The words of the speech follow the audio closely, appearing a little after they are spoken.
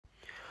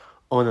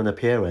On an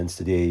appearance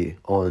today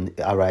on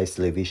Arise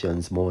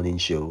Television's morning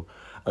show,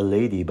 a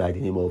lady by the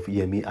name of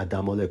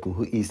Igbo-Adamolekun,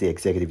 who is the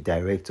executive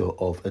director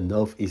of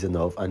Enough is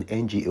Enough, an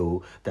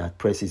NGO that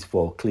presses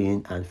for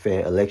clean and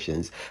fair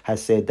elections,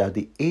 has said that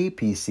the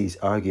APC's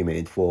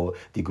argument for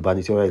the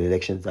gubernatorial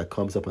elections that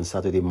comes up on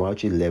Saturday,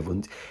 March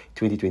 11th,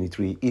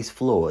 2023 is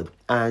flawed,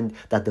 and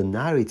that the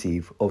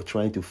narrative of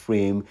trying to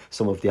frame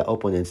some of their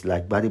opponents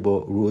like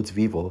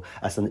Rhodes-Vivour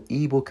as an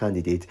Igbo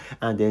candidate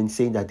and then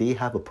saying that they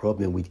have a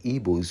problem with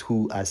Igbos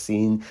who are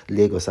seeing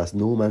Lagos as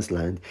no man's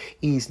land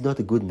is not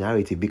a good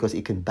narrative because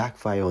it can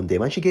backfire on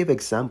them. And she gave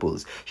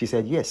examples. She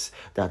said, yes,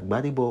 that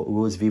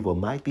Rhodes-Vivour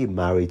might be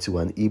married to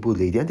an Igbo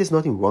lady, and there's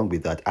nothing wrong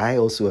with that. I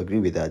also agree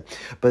with that.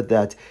 But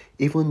that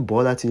even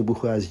Bola Tinubu,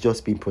 who has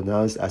just been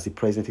pronounced as the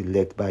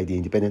president-elect by the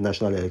Independent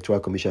National Electoral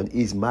Commission,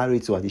 is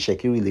married to an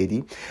Ishekiri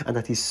lady, and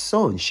that his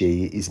son,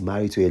 Sheyi, is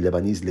married to a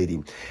Lebanese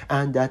lady,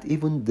 and that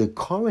even the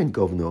current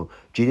governor,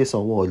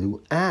 Sanwoolu,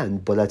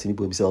 and Bola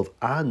Tinubu himself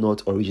are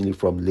not originally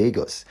from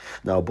Lagos.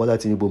 Now, Bola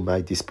Tinubu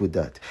might dispute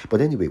that. But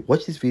anyway,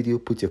 watch this video,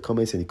 put your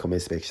comments in the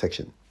comment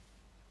section.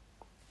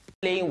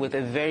 Playing with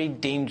a very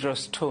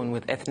dangerous tone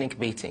with ethnic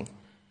baiting.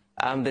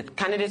 The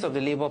candidate of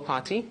the Labour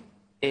Party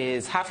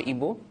is half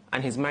Igbo,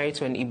 and he's married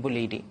to an Igbo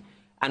lady.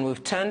 And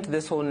we've turned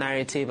this whole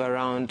narrative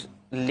around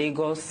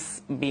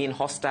Lagos being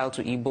hostile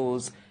to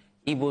Igbos,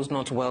 Igbos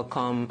not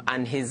welcome,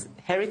 and his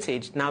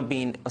heritage now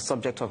being a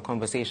subject of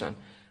conversation.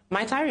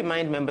 Might I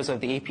remind members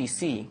of the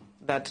APC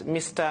that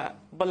Mr.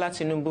 Bola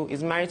Tinubu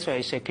is married to a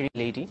Ishekiri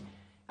lady,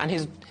 and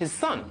his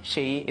son,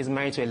 Sheyi, is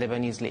married to a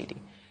Lebanese lady.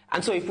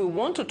 And so if we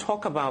want to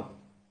talk about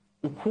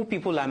who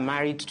people are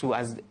married to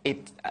as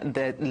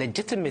the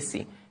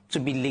legitimacy to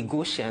be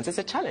Lagosians, it's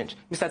a challenge.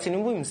 Mr.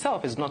 Tinubu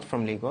himself is not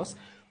from Lagos,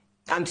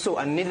 and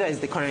neither is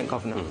the current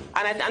governor.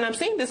 And I'm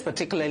saying this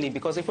particularly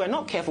because if we're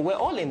not careful, we're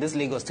all in this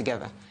Lagos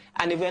together.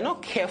 And if we're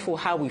not careful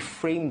how we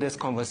frame these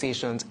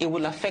conversations, it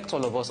will affect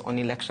all of us on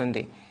election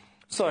day.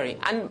 Sorry.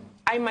 And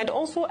I might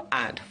also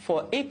add,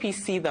 for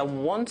APC that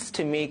wants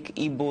to make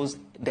Igbos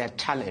their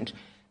challenge,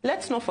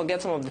 let's not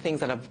forget some of the things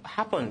that have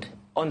happened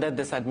under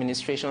this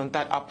administration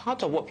that are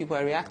part of what people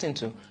are reacting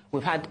to.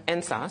 We've had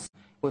NSAS,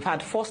 we've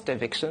had forced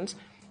evictions,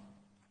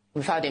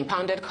 we've had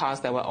impounded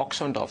cars that were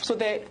auctioned off. So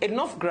there are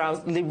enough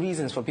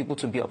reasons for people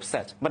to be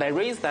upset. But I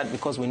raise that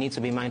because we need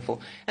to be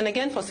mindful. And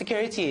again, for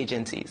security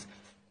agencies,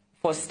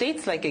 for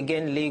states like,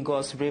 again,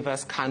 Lagos,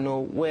 Rivers, Kano,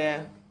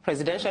 where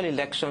presidential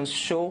elections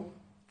show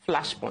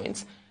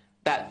flashpoints,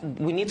 that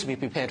we need to be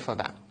prepared for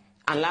that.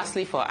 And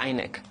lastly, for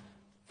INEC,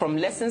 from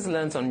lessons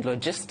learned on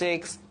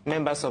logistics,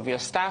 members of your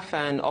staff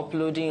and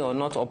uploading or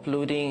not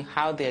uploading,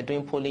 how they're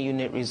doing polling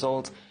unit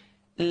results,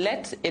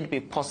 let it be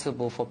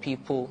possible for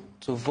people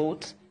to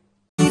vote.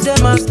 He's a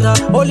master,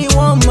 only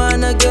one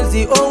man against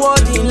the whole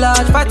world in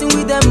large, fighting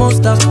with them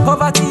monsters,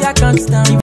 poverty I can't stand.